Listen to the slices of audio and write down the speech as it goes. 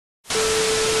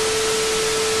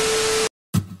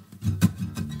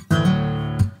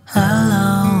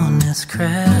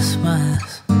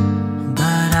Christmas,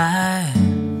 but I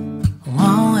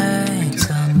won't wait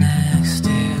till next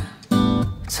year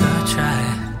to try.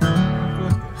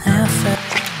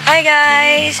 Hi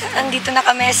guys! Andito na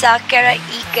kami sa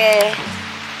Kera-ike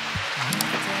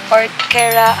or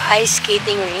Kera Ice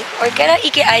Skating Rink or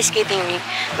Kera-ike Ice Skating Rink.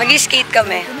 Mag-skate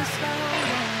kami.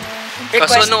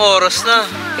 Kaso anong oras na?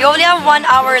 We only have 1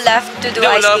 hour left to do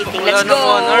ice skating. Let's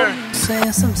go!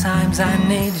 Sometimes I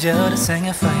need you to sing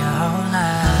it for your whole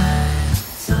life.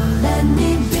 So let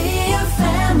me be your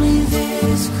family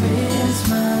this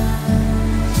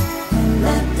Christmas.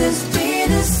 Let this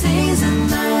be the season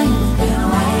that you've been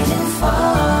waiting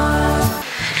for.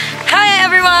 Hi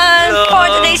everyone! Hello.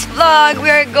 For today's vlog, we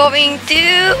are going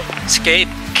to Skate.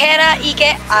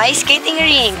 Kera-ike Ice Skating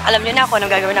Ring. Alam niyo na kung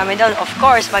anong gagawin namin doon. Of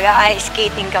course, mag-ice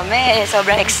skating kami.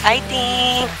 Sobrang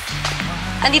exciting.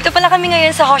 Andito pala kami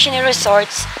ngayon sa Hoshine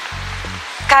Resorts,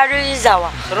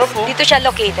 Karuizawa. Sarap po. Dito siya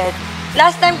located.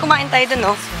 Last time kumain tayo doon,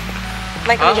 no?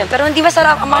 May kami dyan. Pero hindi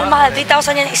masarap. Ang mahal-mahal.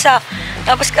 3,000 yan isa.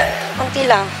 Tapos, konti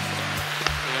lang.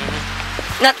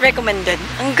 Not recommended.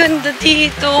 Ang ganda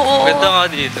dito. Ganda nga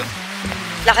dito.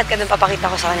 Lakad ka doon, papakita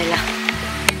ko sa kanila.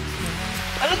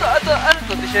 Ano to?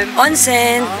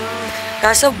 Onsen.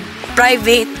 Kaso,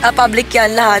 private, public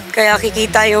yan lahat. Kaya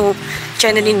kikita yung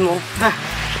channelin mo.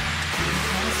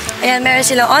 Ayan, meron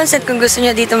silang onsen kung gusto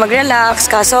niya dito mag-relax.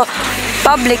 Kaso,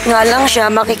 public nga lang siya.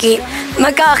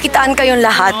 Magkakakitaan kayong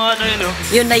lahat. Ano yun, oh?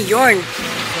 Yun na yun.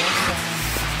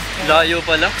 Layo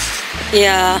pala.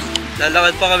 Yeah.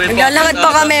 Lalakad pa kami. Maglalakad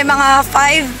pa kami mga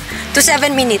 5 to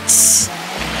 7 minutes.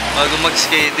 Bago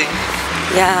mag-skating.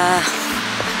 Yeah.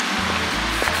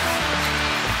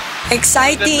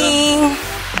 Exciting!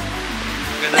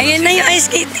 Ayun na yung ice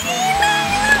skating.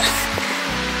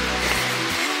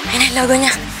 Ayun na, logo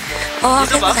niya. Oh,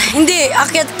 akyat pa. Hindi,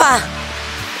 akyat pa.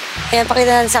 Ayan,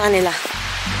 pakita natin sa kanila.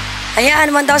 Ayan,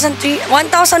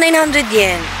 1,900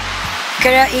 yen.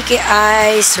 Kera-ike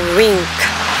Ice Rink.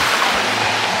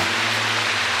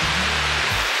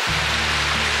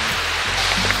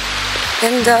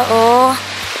 Ganda, oh.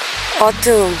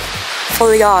 Autumn.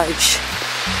 Foliage.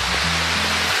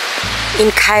 In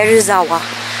Karuizawa,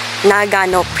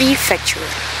 Nagano Prefecture.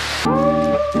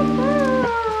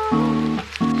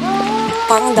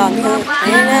 Pang dami.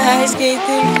 Ayan na, ice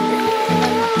skating.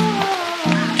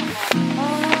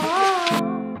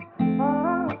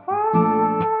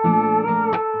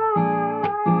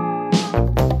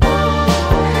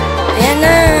 Ayan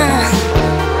na.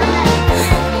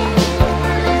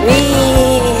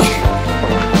 Wee.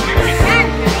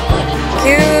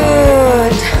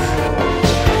 Cute.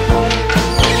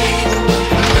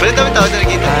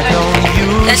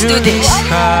 Let's do this.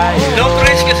 No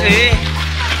press kasi.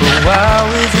 Why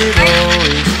was it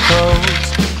always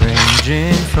close,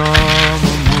 ranging from a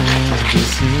movie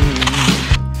scene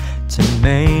to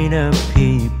made up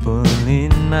people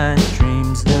in my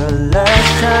dreams? The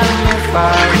last time if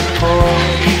I recall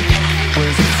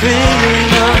was a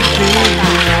feeling of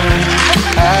feeling.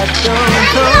 I don't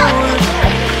know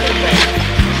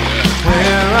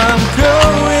where I'm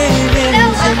going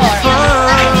into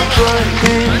fun, but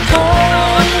in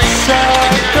case I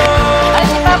go,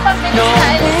 no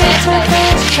need to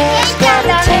just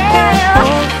gotta take a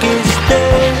focus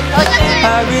there.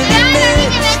 I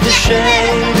really miss the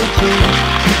shade of blue.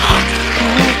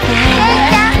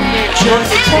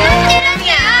 Just take.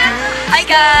 Hi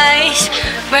guys!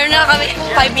 Meron na kami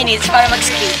 5 minutes para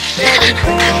mag-skate.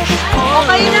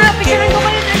 Okay na, picturean ko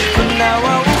kayo dali. Now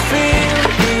I will feel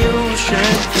the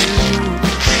ocean through.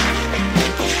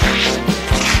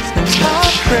 And I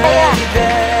pray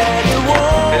that it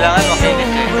won't be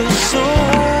over soon.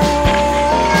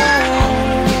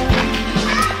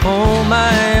 Oh my,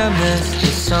 I miss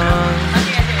the sun.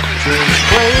 Just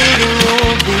waiting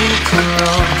won't be too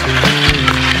long to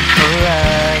leave. Or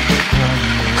I could come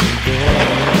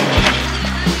again.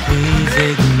 Please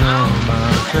ignore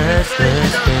my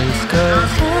restless face,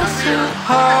 'cause it's so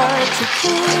hard to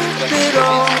keep it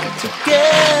all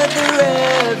together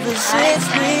ever since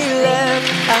we left.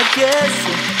 I guess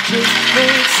it just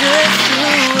makes us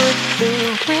through it. The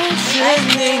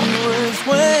reasoning was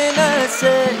when I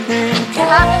said in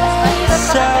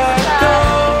case I go.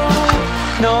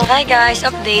 No. Hi guys,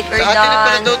 update. We're Sa atin na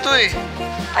pala done. daw to eh.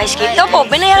 Ice skate. Ito po,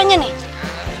 binayaran yan eh.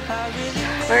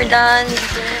 We're done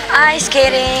ice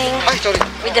skating Ay, sorry.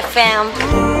 with the fam.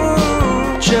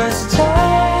 Just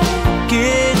take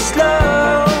it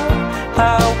slow.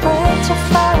 I'll wait to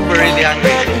find We're really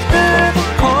hungry.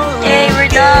 Yay,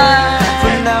 we're done.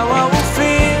 For now I will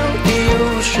feel the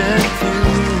ocean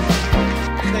through.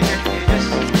 And I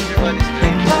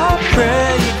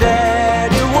pray that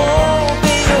it won't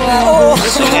be over.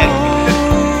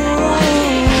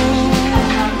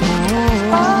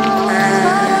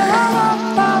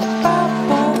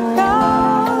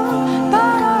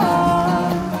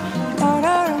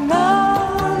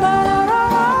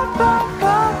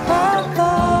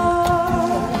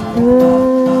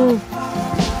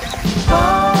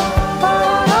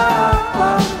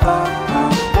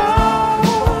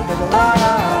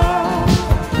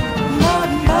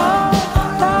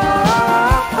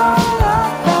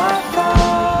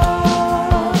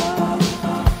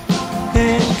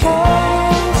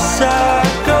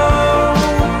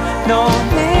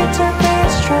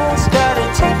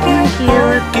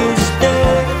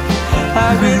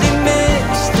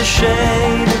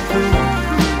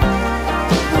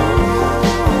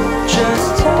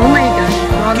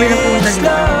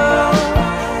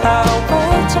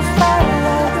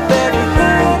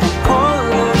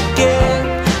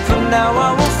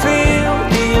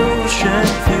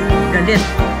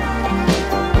 excited.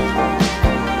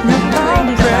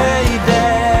 Pray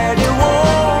that it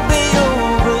won't be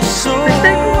over soon. First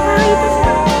time ko makakita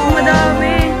sila.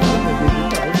 Madami.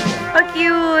 Oh,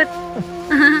 cute.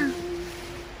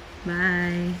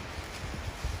 Bye.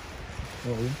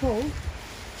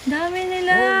 Dami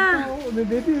nila. May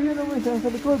baby, yun naman siya sa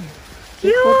likod.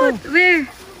 Cute. Where?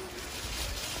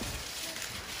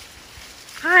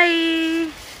 Hi.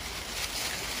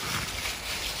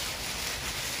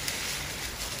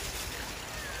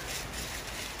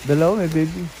 Dalawa, may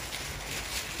baby.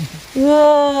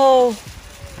 Wow.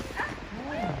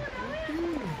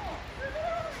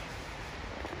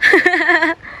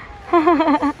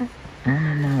 May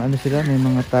mga ano sila, may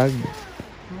mga tag.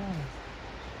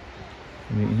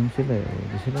 Umiinom sila eh.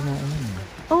 Hindi sila na ano.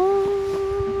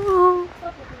 Oh.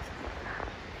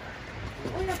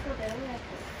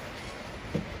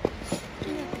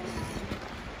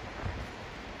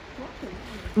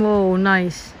 Wow,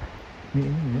 nice.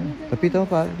 Umiinom yan. Kapita mo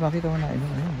pa, makita mo na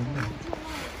inom. Ayun, ganda.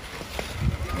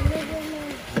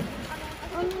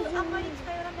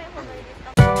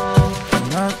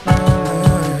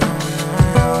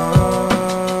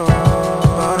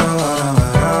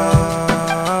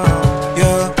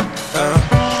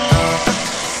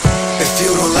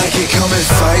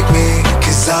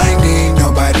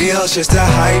 Just to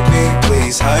hype me,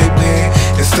 please hype me.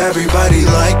 If everybody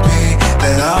like me,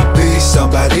 then I'll be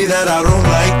somebody that I don't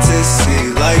like to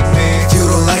see like me. If you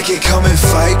don't like it, come and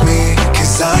fight me,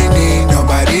 cause I need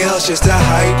nobody else just to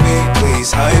hype me,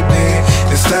 please hype me.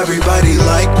 If everybody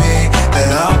like me,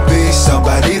 then I'll be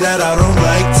somebody that I don't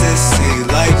like to see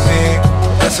like me.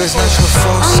 If it's not your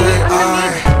fault, say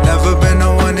I never been the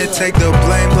one to take the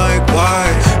blame, like why?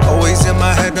 Always in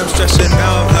my head, I'm stressing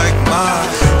out like my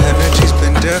energy's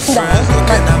been different.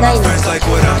 Looking at my friends like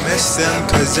would I miss them?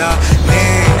 Cause I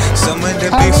need someone to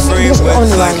be free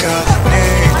with, like I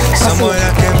need someone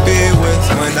I can be with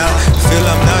when I feel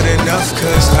I'm not enough.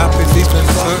 Cause apathy's been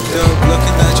fucked up.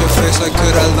 Looking at your face like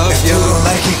could I love you? If you don't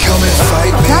like it, come and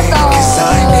fight me, cause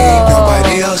I need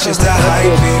nobody else just to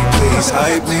hype me, please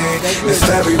hype me. If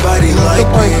everybody like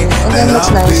me, then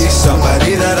I'll be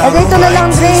somebody that I don't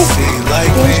like to see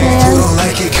like me. If you don't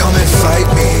like it, come and fight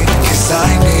me, cause I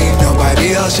need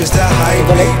nobody else just to hype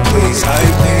me, please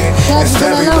hype me. If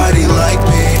everybody like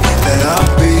me, then I'll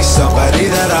be somebody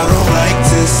that I don't like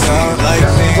to see like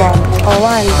me. I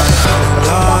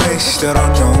realize that I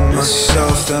know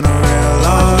myself, then I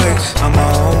realize I'm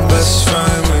my own best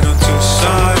friend, we don't two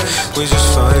sides. We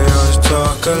just fight, always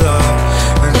talk a lot,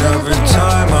 and every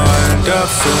time I end up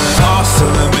feeling off for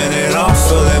a minute, off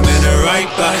for a minute, right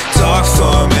back. Talk for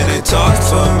a minute, talk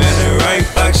for a minute, right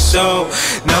back. So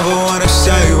never wanna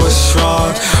say what's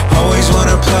wrong, always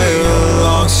wanna play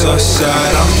along. So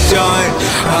sad, I'm done.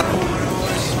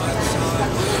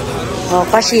 Oh,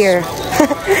 cashier.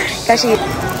 Cashier.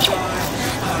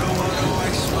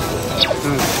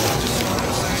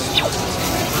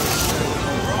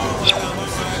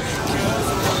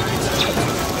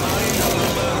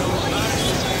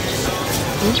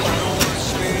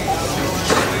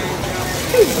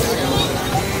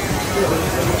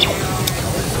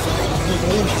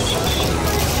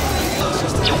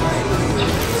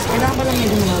 Kailangan ko lang may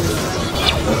gumawa.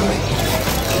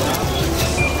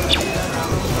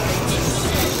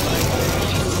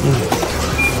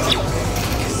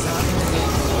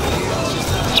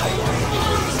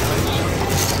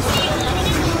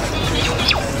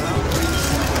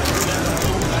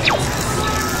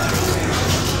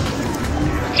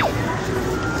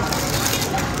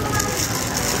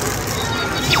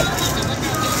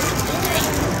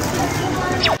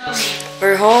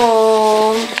 We're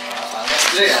home.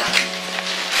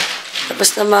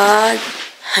 Tapos na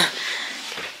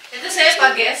Ito sa'yo,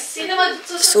 pag-guess. Sino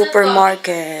magsusunod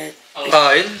supermarket.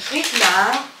 Kain? Wait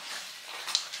lang.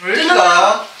 Wait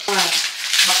lang.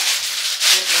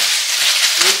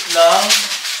 Wait lang.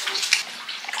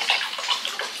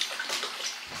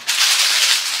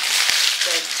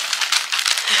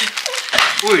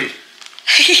 Uy.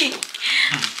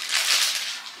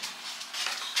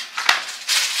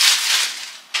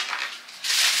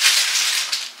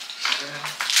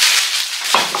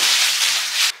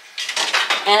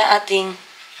 Ayan ang ating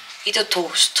ito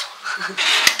toast.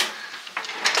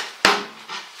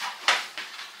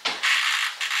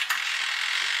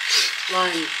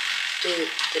 One, two,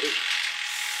 three.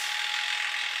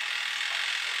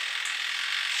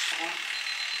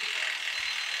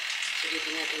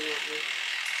 Sulitin natin yung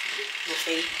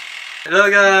buffet. Hello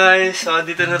guys! So,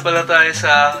 dito na pala tayo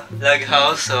sa log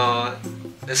house. So,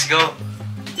 let's go!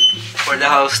 for the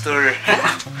house tour.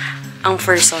 Ang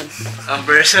person. Ang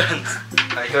person.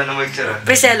 Ay, ikaw na magsara.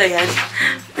 Priselo yan.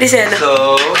 Priselo.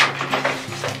 So,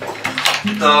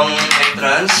 itong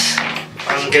entrance,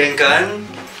 ang gengkan.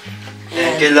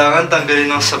 And kailangan tanggalin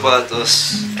ng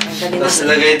sapatos. Tapos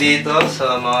ilagay dito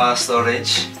sa mga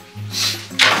storage.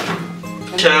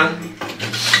 Siya.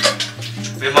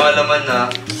 May mga laman na.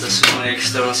 Tapos mga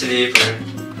extra ng sleeper.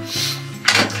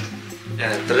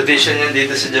 Yan. Tradition yan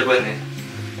dito sa Japan eh.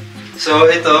 So,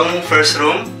 itong first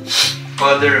room.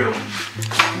 Powder room.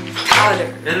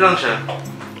 Powder. Yan lang siya.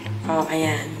 Oh,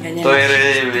 ayan. Ganyan.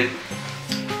 Toilet with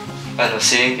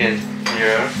sink and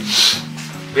mirror.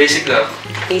 Basic lang.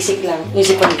 Basic lang.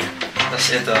 Music ko niya. Tapos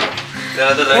ito.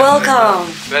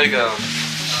 Welcome! Welcome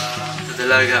to the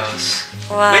log house.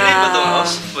 Wow. May name ba itong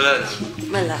house? Wala na.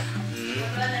 Wala.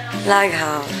 Log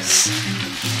house.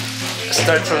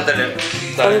 Start from the left.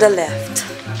 From the left.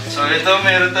 So ito,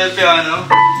 meron tayo piano.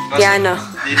 Piano.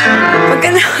 Di na. Huwag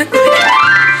ka na.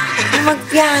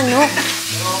 Mag-piano.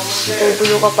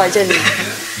 Pupulo ka pa dyan eh.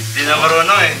 Di na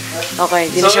marunong eh. Okay,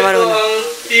 di na siya marunong. So ito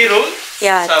ang tea room.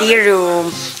 Yeah, tea room.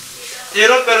 Tea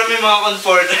room pero may mga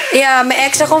comforter. Yeah, may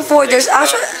extra comforters.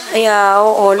 Actually, yeah,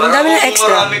 oo. Ang dami ng Kung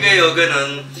extra. marami kayo,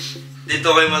 ganun, dito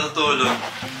kayo matutulog.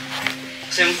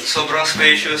 Kasi sobrang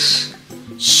spacious.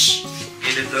 Shh.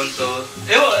 Gilid lang to.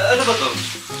 Ano ba to?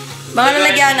 Mga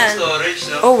lalagyanan. Storage,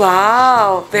 no? Oh,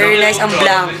 wow. Very nice ang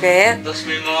blanket. Tapos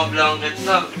may mga blanket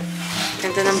na.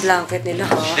 Ganda ng blanket nila,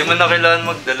 ha? Hindi mo na kailangan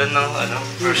magdala ng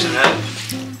personal.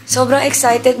 Sobrang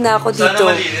excited na ako Sana dito.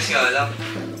 malinis nga lang.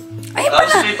 Ay,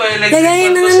 Tapos pala. may pa-electric Lagayin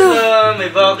fan ng pa ano. sila, may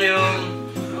vacuum,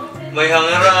 may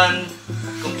hangeran,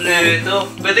 kompleto.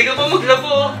 Pwede ka pa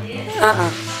maglabo.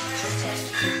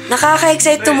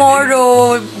 Nakaka-excite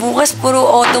tomorrow. Bukas puro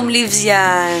autumn leaves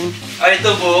yan. Ay,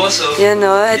 ito buhos, oh. Yan,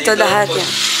 o. Ito Dito, lahat pag- yan.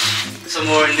 Sa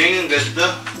morning, ang ganda.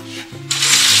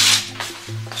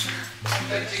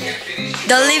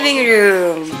 The living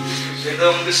room. Ito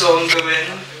ang gusto kong gawin.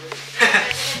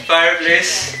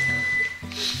 Fireplace.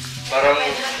 Parang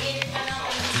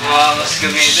mas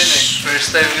gamitin eh.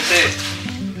 First time kasi.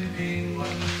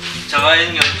 Tsaka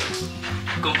yun nga.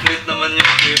 Complete naman yung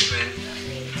equipment.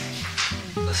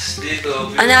 Tapos dito.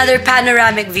 Another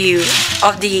panoramic view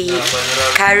of the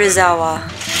Panoramic. Karuizawa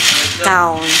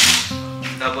town.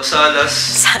 Tapos salas.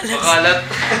 Salas. Makalat.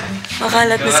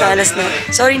 Makalat na salas na.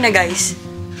 Sorry na, guys.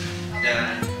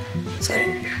 Yan.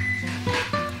 Sorry.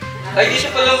 Ay, isa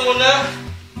pa lang muna.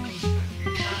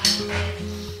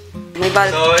 May bal...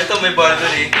 So, ito may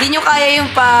balcony. Hindi nyo kaya yung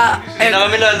Hindi na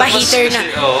kami lalabas pa-heater na.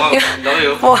 kasi- Oo, laki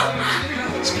oh. Oh,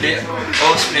 Split.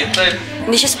 Split type.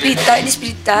 hindi siya split type. Hindi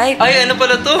split type. Ay, ano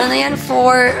pala to? Ano yan?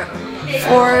 For...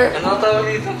 Ano ang tawag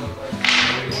dito?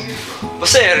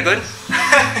 Basta aircon?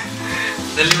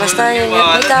 Nalimutan Basta yung yun. mga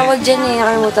May ano tawag dyan eh.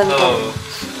 Nakalimutan eh. ko. Oo.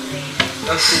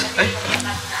 Tapos, ay,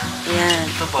 Yan.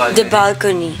 ito balcony. The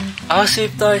balcony.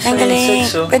 Safe tayo sa Ang galing.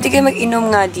 insects, oh. Pwede kayo mag-inom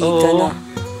nga dito, Oo. no?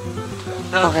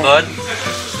 Not Okay. bad.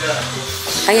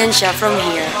 Ayan siya, from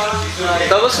here.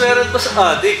 Tapos meron pa sa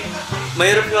attic.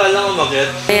 Mahirap nga lang umakyat.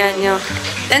 Ayan nyo.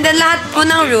 And then lahat po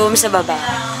ng room sa baba.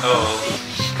 Oo.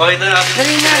 Pakita natin.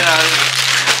 Dali na.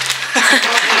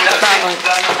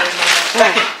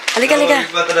 Bakit? Oh. Halika, halika.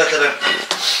 Tara.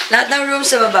 Lahat ng room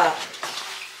sa baba.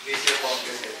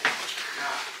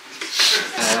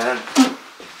 Ayan.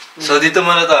 So dito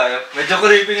muna tayo. Medyo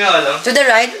creepy nga lang. To the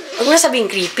right, huwag mo na sabihin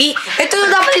creepy. Ito na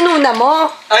dapat inuna mo.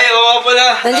 Ay, oo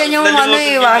pala. Nandyan yung Nalimutan ano ko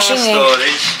yung washing mga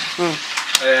storage. Hmm.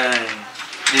 Ayan.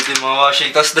 Dito yung mga washing.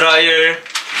 Tapos dryer.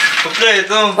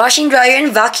 Kompleto. Washing, dryer, and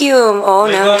vacuum. Oh,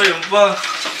 May no. vacuum pa.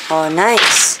 Oh,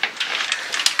 nice.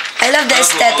 I love the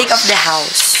aesthetic of the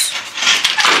house.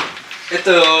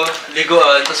 Ito,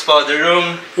 liguan. Tapos powder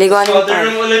room. Liguan mo Powder pa.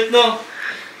 room ulit, no?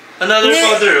 Another Hindi,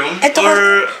 powder room? ito Or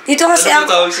dito kasi ano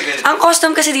ba tawag sa ganito? ang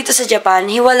custom kasi dito sa Japan,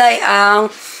 hiwalay ang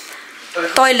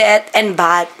toilet and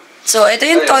bath. So, ito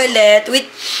yung Ayan. toilet with,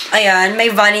 ayan, may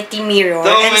vanity mirror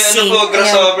Ito, and may ano sink. po, Ayan.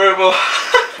 grasshopper po.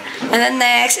 And then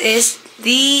next is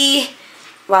the,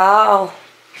 wow,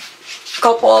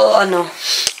 couple,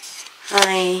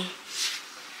 hi.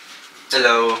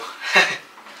 Hello.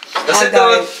 Tapos Hi, ito,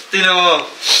 guys. tinan mo,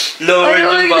 lowered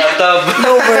yung bathtub.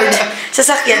 Lowered.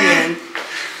 Sasakyan yan.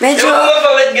 Medyo, Di ba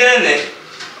bakit ganun eh?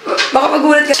 baka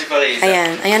magulat ka. Separate.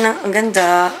 Ayan ang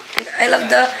ganda. I love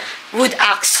the wood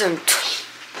accent.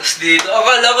 Tapos dito,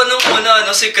 akala ko nung una,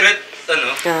 secret,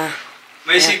 Ah.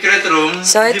 may secret room.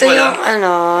 So, Di ito pala.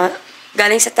 yung,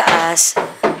 galing sa taas.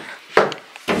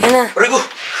 Yan na. Rigo!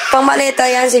 Pang maleta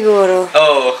yan siguro.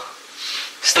 Oo.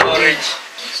 Storage.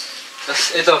 Tapos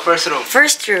ito, first room.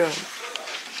 First room.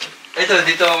 Ito,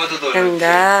 dito ako matutulog.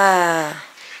 Ganda.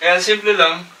 Ayan, simple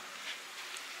lang.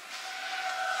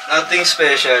 nothing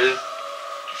special.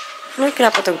 Ano yung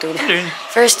pinapatugtog na?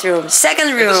 First room.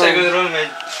 Second room. Ito second room,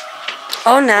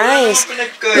 Oh, nice. Wala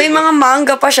naman pinagkaiba. May mga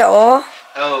manga pa siya, oh.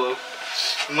 Oo.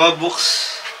 Mga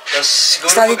books. Tapos siguro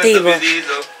Study maganda table.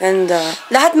 dito. Ganda.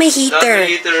 Lahat may Lahat heater.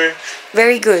 may heater.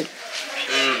 Very good.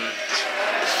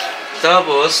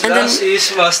 Tapos, And then, last is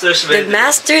master's The bedroom.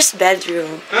 master's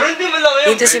bedroom. Pero hindi malaki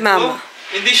yung Dito si bed Mama. ko.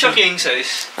 Hindi siya king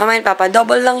size. Mama and Papa,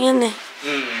 double lang yun eh.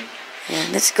 Ayan,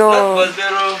 let's go. Not bad,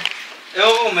 pero...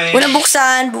 Ewan ko, may... Una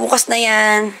buksan, bukas na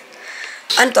yan.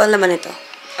 Ano to? Ang laman ito?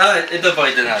 Ito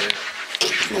pakita natin.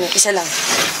 Ano, isa lang.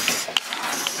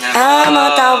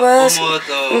 Mga towels.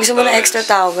 Pumuto, Kung gusto mo na extra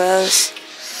towels.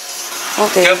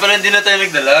 Okay. Kaya pala hindi na tayo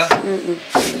nagdala.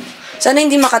 Sana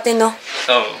hindi Makati, no?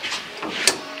 Oo.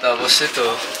 Tapos ito.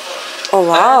 Oh,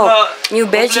 wow. Ay, New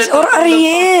bedsheets. kompleto Or pa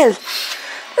Ariel.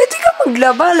 Pwede ka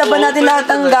maglaba. Laban Oo, natin pwede lahat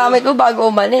ng talaga. gamit mo bago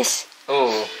umalis.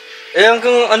 Oo.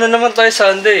 Hanggang ano naman tayo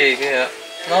Sunday eh. Kaya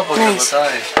nakapaglaba Nice.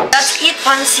 tayo. Let's eat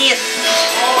pancit.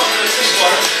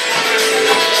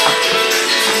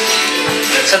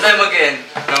 Saan tayo mag-end?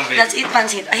 Let's eat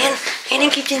pancit. Ayan. Ayan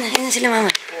yung kitchen. Ayan na sila, Mama.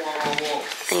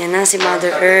 Ayan na si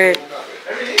Mother Earth.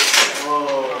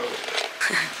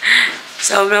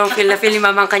 Sobrang feel na feel ni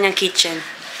Mama ang kanyang kitchen.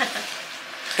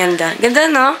 Ganda. Ganda,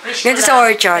 no? Ganda sa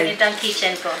orchard. Ganito ang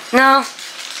kitchen ko. No?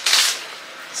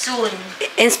 Soon.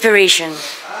 Inspiration.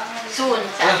 Soon.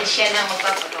 Sabi siya na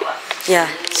magpapagawa. Yeah.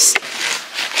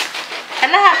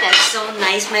 Kalahatin. So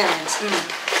nice, my hands.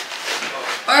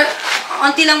 Or,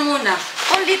 onti lang muna.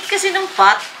 Ang lit kasi ng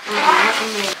pot.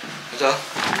 Ito?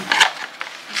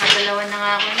 Nakadalawa na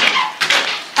nga ako niya.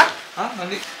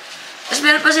 Mali. Tapos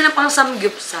meron pa sila pang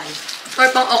samgyupsal. Or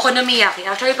pang okonomiyaki.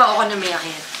 Actually, pang okonomiyaki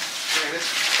yan.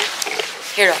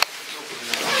 Here.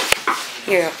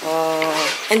 Here. Oh.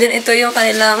 And then, ito yung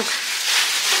kanilang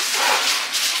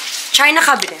China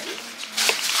cabinet.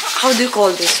 How do you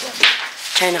call this one?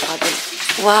 China cabinet.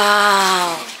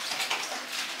 Wow.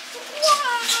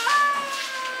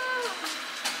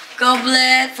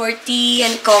 Goblet for tea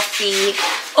and coffee.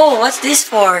 Oh, what's this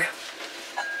for?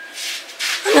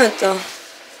 Ano to?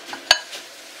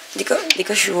 Di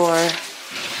ko sure.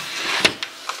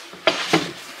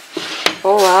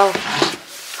 Oh, wow.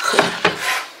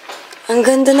 Ang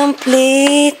ganda ng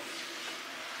plate.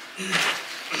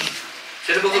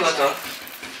 Sino ba ba ito?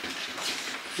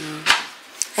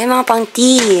 Ay, mga pang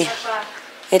tea.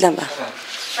 Wait lang ba?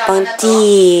 Pang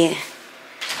tea.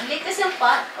 Ang lit kasi ng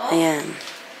pot. Oh. Ayan.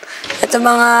 Ito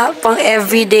mga pang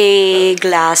everyday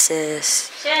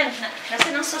glasses. Siyan. Nasa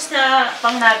ng sauce na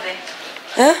pang-nabe.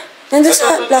 Huh? Nandun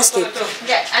sa plastic.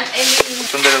 Hindi. I mean...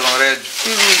 Itong dalawang red.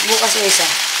 Bukas yung isa.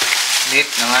 Neat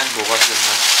naman. Bukas din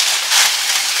na.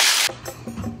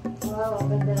 Wow,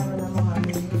 ganda naman ang mga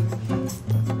ano.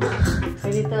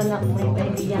 Pwede ito na may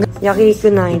kaibigan. Yakiko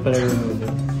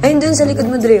 9. Ayun dun sa likod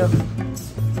mo, Dre. Oh.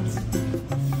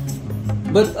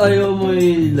 Ba't ayaw mo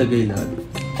ilagay lahat?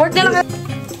 Pork na lang.